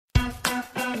To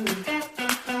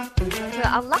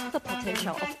unlock the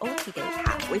potential of OT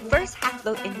data, we first have to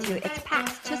look into its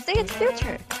past to see its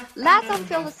future. Let's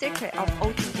unveil the secret of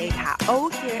OT data all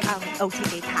here on OT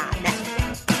Data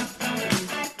Next.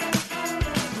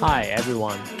 Hi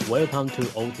everyone, welcome to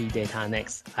OT Data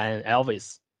Next. I'm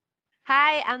Elvis.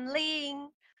 Hi, I'm Ling.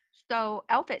 So,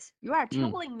 Elvis, you are Mm,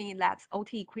 telling me that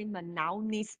OT equipment now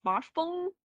needs smartphone?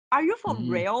 Are you for mm.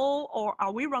 real, or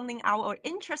are we running out of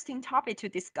interesting topic to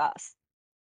discuss?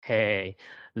 Hey,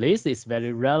 this is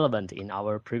very relevant in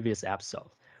our previous episode.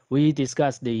 We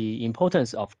discussed the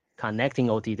importance of connecting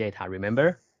OT data,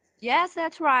 remember? Yes,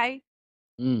 that's right.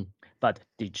 Mm. But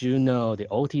did you know the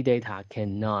OT data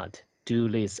cannot do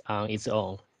this on its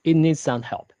own? It needs some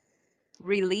help.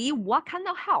 Really? What kind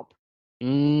of help?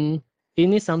 Mm, it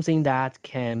needs something that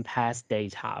can pass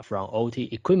data from OT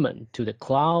equipment to the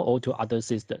cloud or to other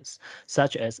systems,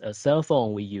 such as a cell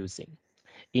phone we're using.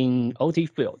 In OT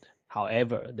field,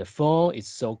 however, the phone is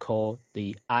so-called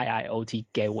the IIoT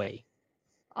gateway.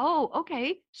 Oh,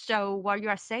 okay. So what you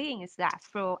are saying is that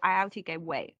through IoT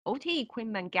gateway, OT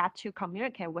equipment get to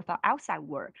communicate with the outside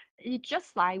world. It's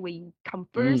just like we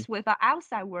Mm, converse with the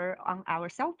outside world on our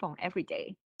cell phone every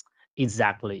day.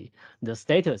 exactly. The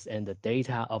status and the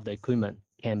data of the equipment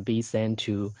can be sent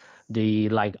to the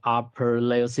like upper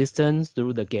layer systems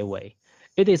through the gateway.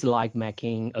 It is like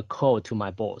making a call to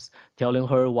my boss, telling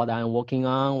her what I'm working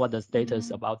on, what the status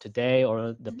Mm, about today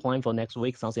or the mm, plan for next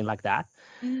week, something like that.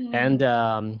 And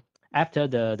mm. after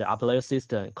the upper layer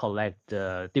system collect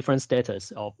the different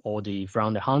status of all the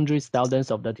from the hundreds,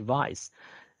 thousands of the device,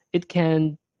 it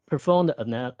can perform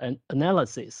the an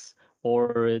analysis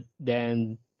or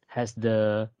then has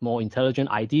the more intelligent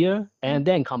idea and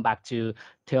then come back to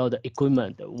tell the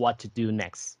equipment what to do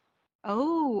next.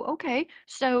 Oh, okay.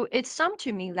 So it seems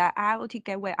to me that IoT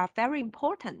gateway are very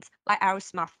important, like our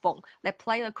smartphone. They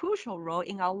play a crucial role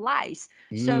in our lives.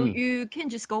 So Mm, you can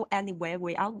just go anywhere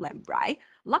without them, right?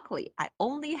 Luckily, I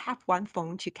only have one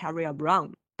phone to carry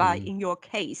around. But mm, in your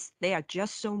case, there are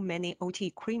just so many OT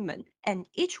equipment, and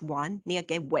each one near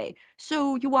gateway.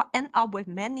 So you will end up with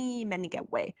many, many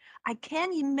gateway. I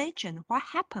can't imagine what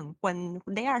happens when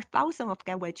there are thousands of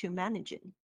gateway to manage it.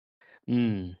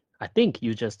 I think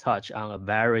you just touched on a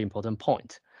very important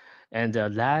point. And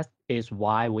that is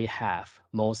why we have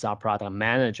Mozart product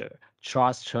manager,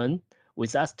 Charles Chen,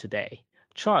 with us today.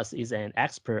 Charles is an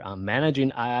expert on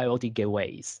managing IIoT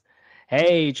gateways.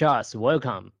 Hey, Charles,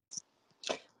 welcome.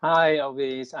 Hi,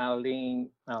 Elvis, Eileen.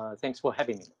 Thanks for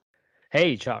having me.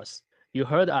 Hey, Charles, you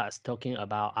heard us talking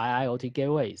about IIoT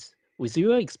gateways. With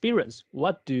your experience,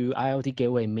 what do IoT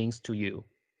gateway means to you?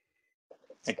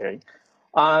 Okay.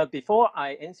 Before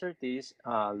I answer this,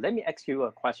 let me ask you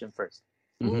a question first.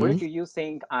 Where Mm-hmm. do you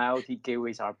think IoT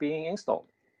gateways are being installed?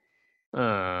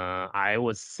 I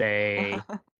would say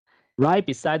right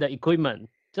beside the equipment,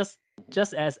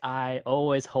 just as I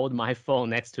always hold my phone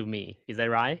next to me. Is that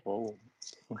right? Oh,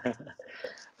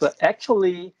 but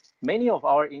actually, many of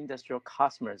our industrial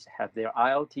customers have their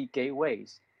IoT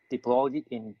gateways deployed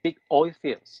in big oil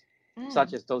fields, such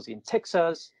Mm, as those in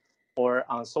Texas or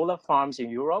on solar farms in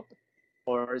Europe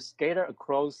or scattered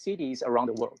across cities around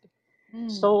the world. mm.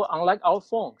 So, unlike our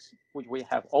phones, which we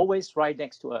have always right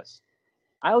next to us,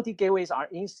 IoT gateways are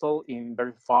installed in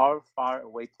very far, far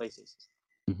away places.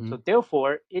 Mm-hmm. So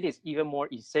therefore, it is even more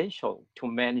essential to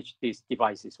manage these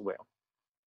devices well.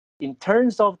 In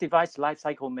terms of device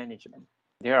lifecycle management,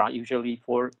 there are usually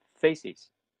four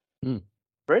phases. Mm,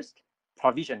 First,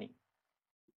 provisioning.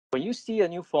 When you see a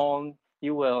new phone,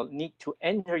 you will need to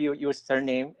enter your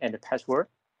username and the password.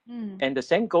 Mm, And the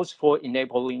same goes for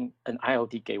enabling an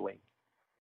IoT gateway.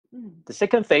 mm, The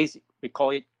second phase, we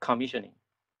call it commissioning.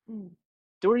 mm,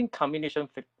 During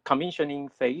commissioning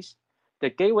phase, the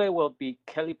gateway will be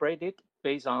calibrated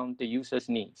based on the user's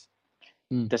needs.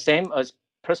 mm. The same as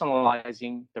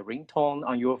personalizing the ringtone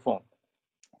on your phone,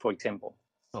 for example.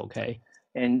 Okay.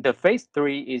 And the phase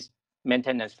three is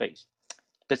maintenance phase.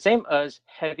 The same as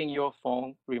having your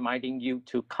phone reminding you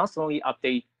to constantly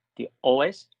update the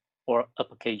OS or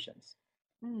applications.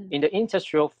 mm. In the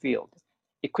industrial field,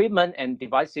 equipment and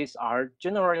devices are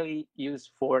generally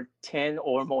used for 10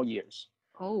 or more years,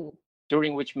 Oh,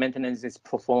 during which maintenance is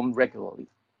performed regularly.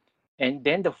 And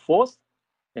then the fourth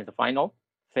and the final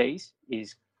phase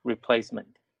is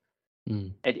replacement.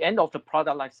 Mm, At the end of the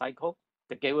product life cycle,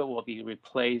 the gateway will be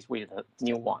replaced with a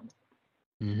new one.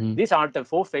 mm-hmm. These are the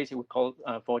four phases we call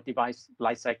for device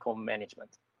lifecycle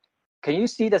management. Can you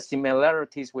see the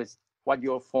similarities with what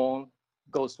your phone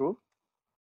goes through?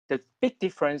 The big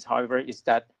difference, however, is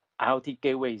that IoT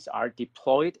gateways are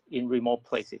deployed in remote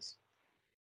places.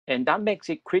 And that makes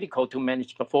it critical to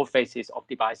manage the four phases of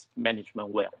device management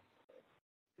well.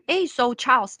 Hey, so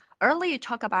Charles, earlier you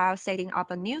talked about setting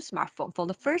up a new smartphone for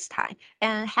the first time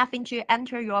and having to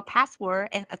enter your password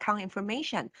and account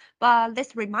information. But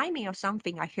this remind me of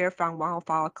something I heard from one of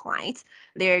our clients.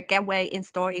 Their gateway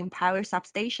installed in power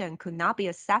substation could not be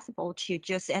accessible to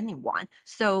just anyone.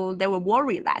 So they were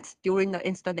worried that during the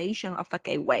installation of the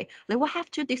gateway, they will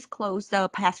have to disclose the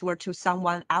password to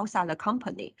someone outside the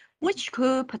company, which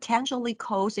could potentially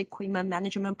cause equipment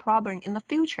management problem in the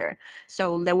future.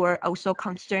 So they were also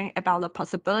concerned about the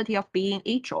possibility of being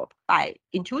eavesdropped by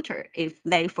intruder if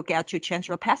they forget to change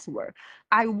the password.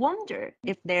 I wonder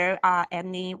if there are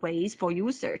any ways for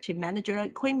users to manage their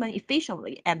equipment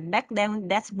efficiently and make them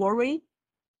less worried.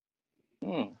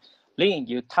 Lin,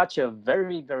 you touch a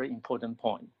very, very important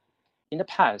point. In the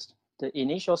past, the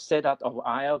initial setup of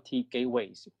IoT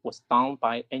gateways was done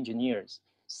by engineers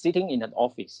sitting in an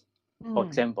office. For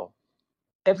example,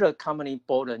 if a company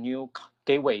bought a new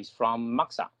gateways from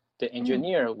Maxa, the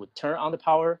engineer would turn on the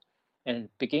power and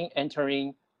begin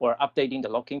entering or updating the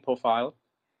locking profile.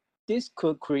 This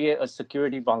could create a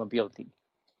security vulnerability.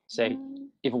 Say,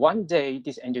 if one day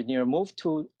this engineer moved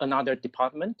to another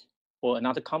department or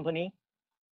another company,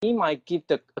 he might give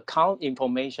the account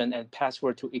information and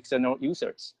password to external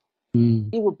users.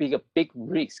 It would be a big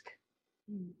risk.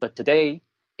 But today,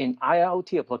 in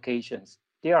IoT applications,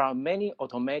 there are many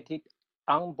automated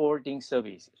onboarding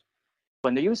services.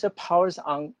 When the user powers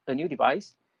on a new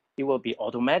device, it will be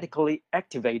automatically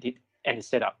activated and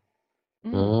set up.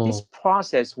 This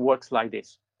process works like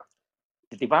this.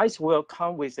 The device will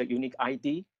come with a unique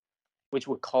ID, which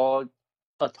we call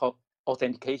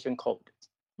authentication code.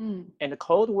 And the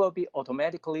code will be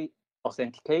automatically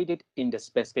authenticated in the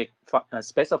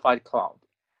specified cloud.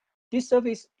 This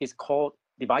service is called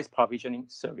device provisioning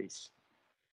service.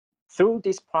 Through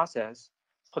this process,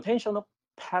 potential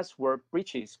password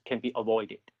breaches can be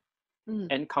avoided,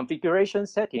 and configuration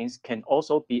settings can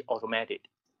also be automated.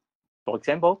 For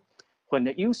example, when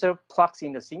the user plugs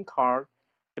in the SIM card,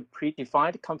 the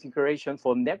predefined configuration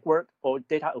for network or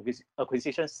data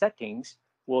acquisition settings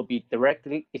will be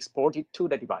directly exported to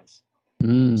the device.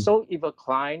 So if a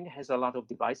client has a lot of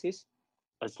devices,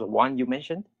 as the one you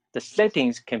mentioned, the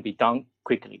settings can be done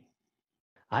quickly.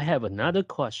 I have another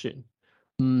question.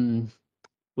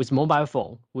 With mobile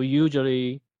phone, we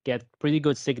usually get pretty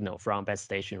good signal from base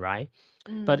station, right?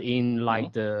 But in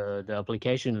like the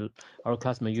application our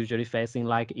customer usually facing,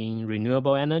 like in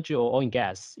renewable energy or oil and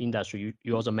gas industry,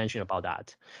 you also mentioned about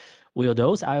that. Will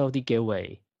those IoT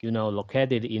gateway,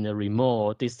 located in a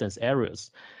remote distance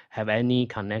areas, have any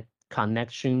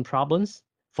connection problems?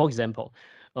 For example,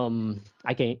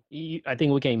 I think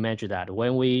we can imagine that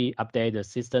when we update the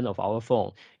system of our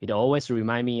phone, it always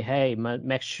remind me, hey,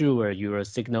 make sure your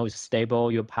signal is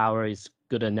stable, your power is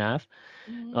good enough.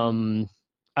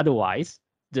 Otherwise,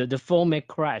 the phone may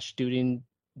crash during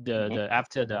the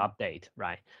after the update,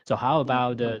 right? So how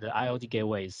about the IoT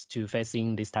gateways to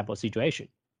facing this type of situation?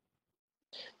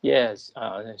 Yes,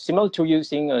 similar to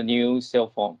using a new cell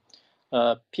phone.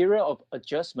 A period of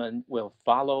adjustment will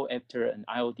follow after an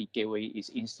IoT gateway is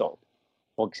installed.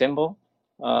 For example,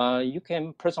 you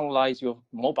can personalize your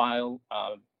mobile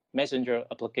messenger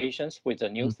applications with a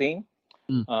new theme.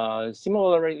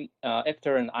 Similarly,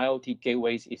 after an IoT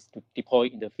gateway is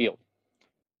deployed in the field,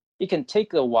 it can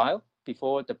take a while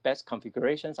before the best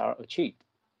configurations are achieved.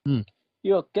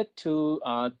 You'll get to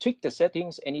tweak the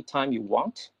settings anytime you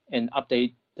want and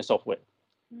update the software.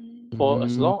 For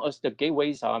as long as the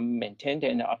gateways are maintained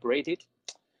and operated,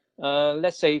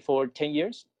 let's say for 10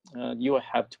 years, you will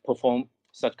have to perform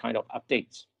such kind of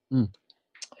updates.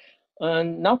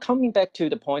 Now coming back to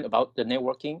the point about the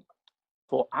networking,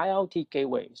 for IoT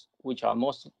gateways, which are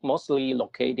mostly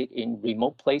located in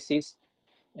remote places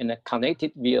and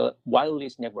connected via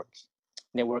wireless networks,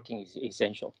 networking is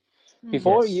essential.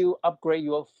 Before you upgrade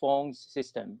your phone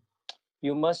system,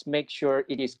 you must make sure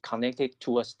it is connected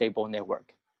to a stable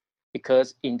network,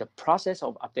 because in the process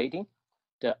of updating,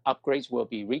 the upgrades will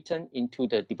be written into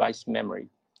the device memory.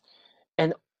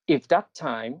 And if that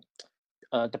time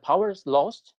the power is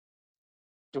lost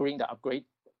during the upgrade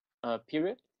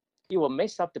period, it will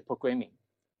mess up the programming.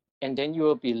 And then you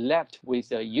will be left with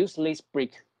a useless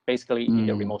brick basically in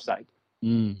the remote side.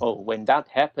 When that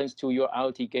happens to your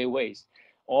IoT gateways,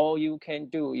 all you can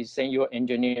do is send your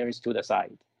engineers to the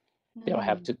site. They'll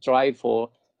have to drive for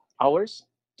hours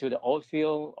to the oil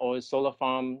field or solar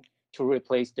farm to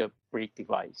replace the brick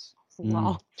device.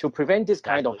 Wow. To prevent this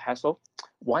kind of hassle,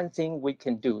 one thing we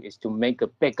can do is to make a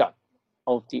backup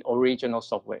of the original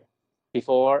software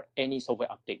before any software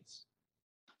updates.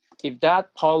 If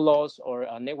that power loss or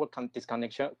a network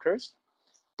disconnection occurs,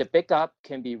 the backup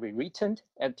can be rewritten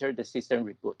after the system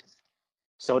reboot,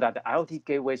 so that the IoT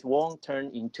gateways won't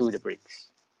turn into the bricks.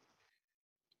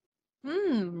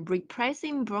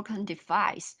 Replacing broken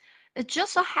device. It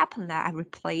just so happened that I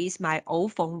replaced my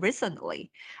old phone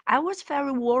recently. I was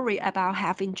very worried about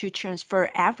having to transfer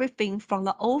everything from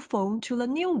the old phone to the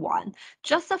new one.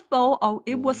 Just the thought of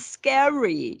it was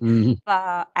scary.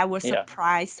 But I was Yeah.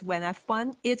 surprised when I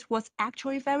found it was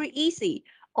actually very easy.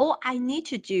 All I need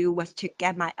to do was to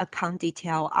get my account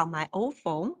detail on my old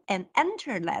phone and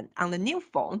enter them on the new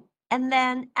phone. And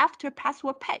then after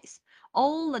password paste,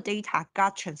 all the data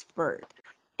got transferred.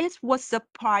 It was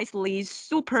surprisingly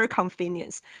super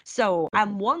convenient. So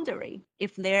I'm wondering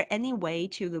if there any way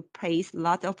to replace a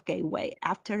lot of gateway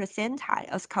after the same time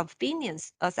as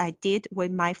convenience as I did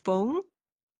with my phone?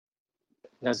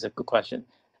 That's a good question.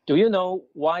 Do you know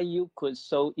why you could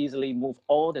so easily move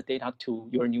all the data to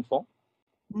your new phone?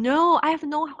 No, I have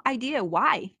no idea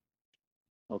why.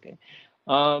 Okay.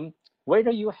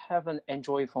 Whether you have an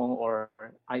Android phone or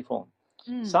iPhone,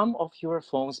 Mm. some of your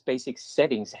phone's basic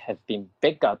settings have been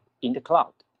backed up in the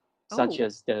cloud, such Oh.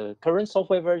 as the current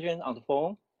software version on the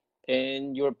phone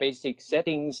and your basic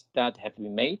settings that have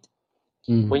been made.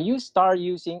 When you start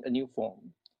using a new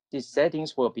phone, these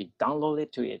settings will be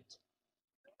downloaded to it.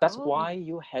 That's Oh. why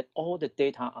you had all the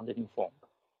data on the new phone.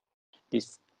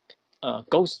 This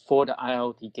goes for the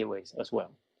IoT gateways as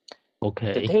well. The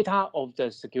Okay. data of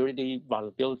the security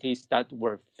vulnerabilities that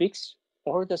were fixed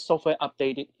or the software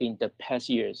updated in the past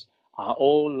years are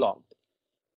all logged.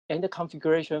 And the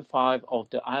configuration file of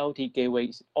the IoT gateway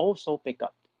is also backed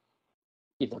up.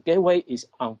 If a gateway is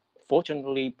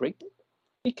unfortunately bricked,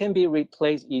 it can be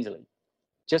replaced easily.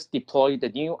 Just deploy the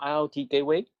new IoT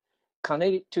gateway,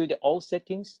 connect it to the old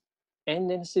settings, and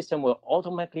then the system will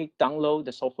automatically download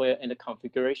the software and the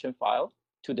configuration file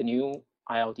to the new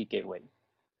IoT gateway.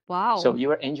 So Wow.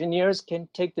 your engineers can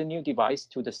take the new device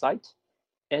to the site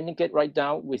and get right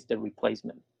down with the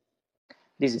replacement.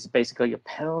 This is basically a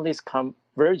panelist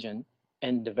conversion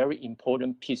and a very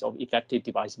important piece of effective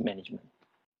device management.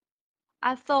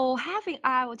 I thought having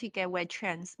IoT gateway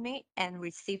transmit and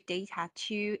receive data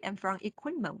to and from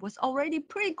equipment was already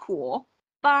pretty cool.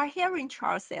 But hearing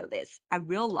Charles say this, I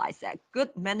realized that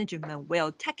good management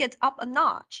will take it up a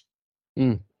notch.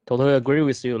 Totally agree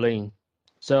with you, Lin.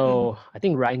 So I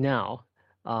think right now,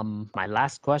 my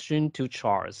last question to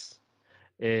Charles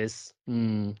is,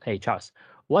 hey Charles,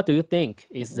 what do you think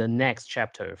is the next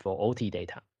chapter for OT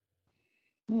data?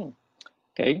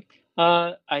 Okay.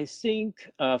 I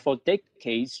think for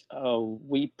decades,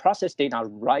 we process data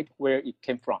right where it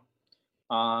came from.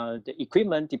 The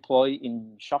equipment deployed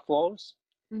in shop floors,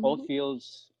 oil Mhm.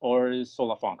 fields, or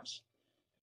solar farms.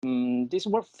 This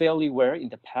worked fairly well in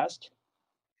the past,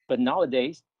 but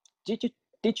nowadays,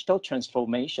 digital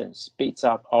transformation speeds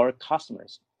up our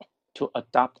customers to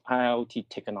adopt IoT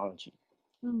technology.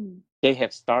 Mm. They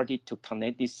have started to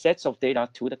connect these sets of data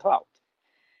to the cloud.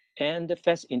 And the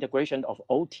fast integration of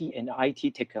OT and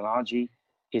IT technology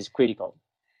is critical.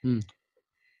 Mm.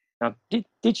 Now,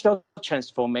 digital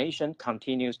transformation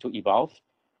continues to evolve.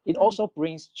 It Mm. also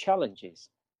brings challenges.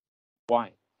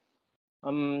 Why?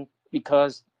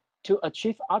 Because to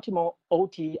achieve optimal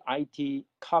OT IT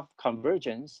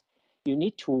convergence, you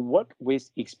need to work with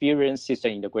experienced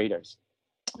system integrators.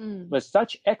 Mm. But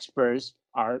such experts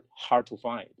are hard to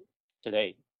find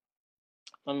today.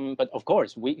 But of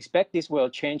course, we expect this will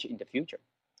change in the future.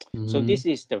 So this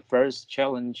is the first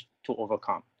challenge to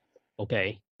overcome.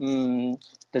 Okay.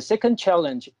 The second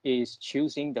challenge is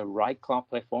choosing the right cloud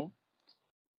platform.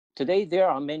 Today, there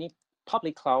are many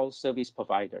public cloud service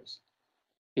providers.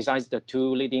 Besides the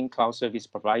two leading cloud service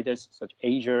providers, such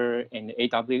Azure and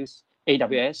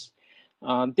AWS,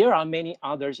 there are many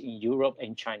others in Europe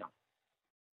and China.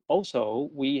 Also,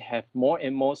 we have more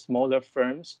and more smaller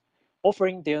firms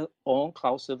offering their own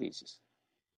cloud services.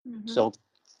 Mhm. So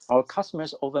our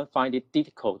customers often find it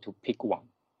difficult to pick one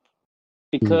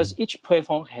because each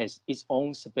platform has its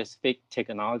own specific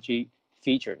technology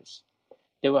features.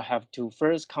 They will have to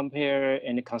first compare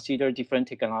and consider different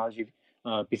technology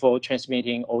before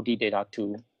transmitting all the data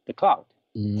to the cloud.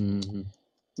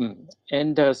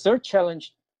 And the third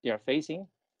challenge they are facing,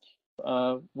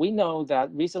 we know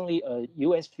that recently a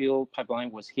US fuel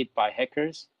pipeline was hit by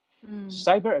hackers.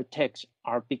 Cyber attacks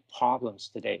are big problems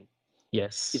today.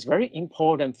 Yes. It's very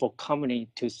important for companies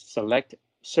to select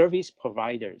service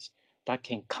providers that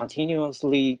can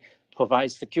continuously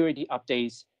provide security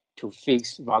updates to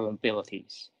fix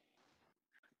vulnerabilities.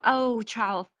 Oh,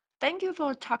 Charles, Thank you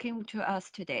for talking to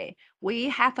us today. We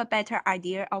have a better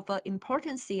idea of the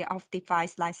importance of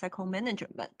device lifecycle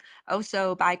management.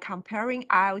 Also, by comparing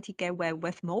IoT gateway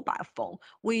with mobile phone,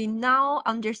 we now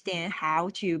understand how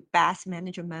to best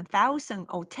manage 1,000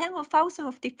 or 10,000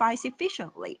 of devices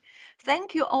efficiently.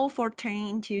 Thank you all for tuning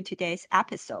into today's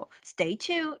episode. Stay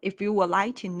tuned if you would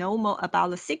like to know more about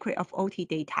the secret of OT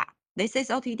data. This is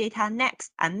OT Data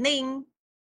Next. I'm Ning.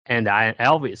 And I am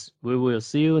Elvis. We will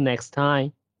see you next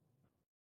time.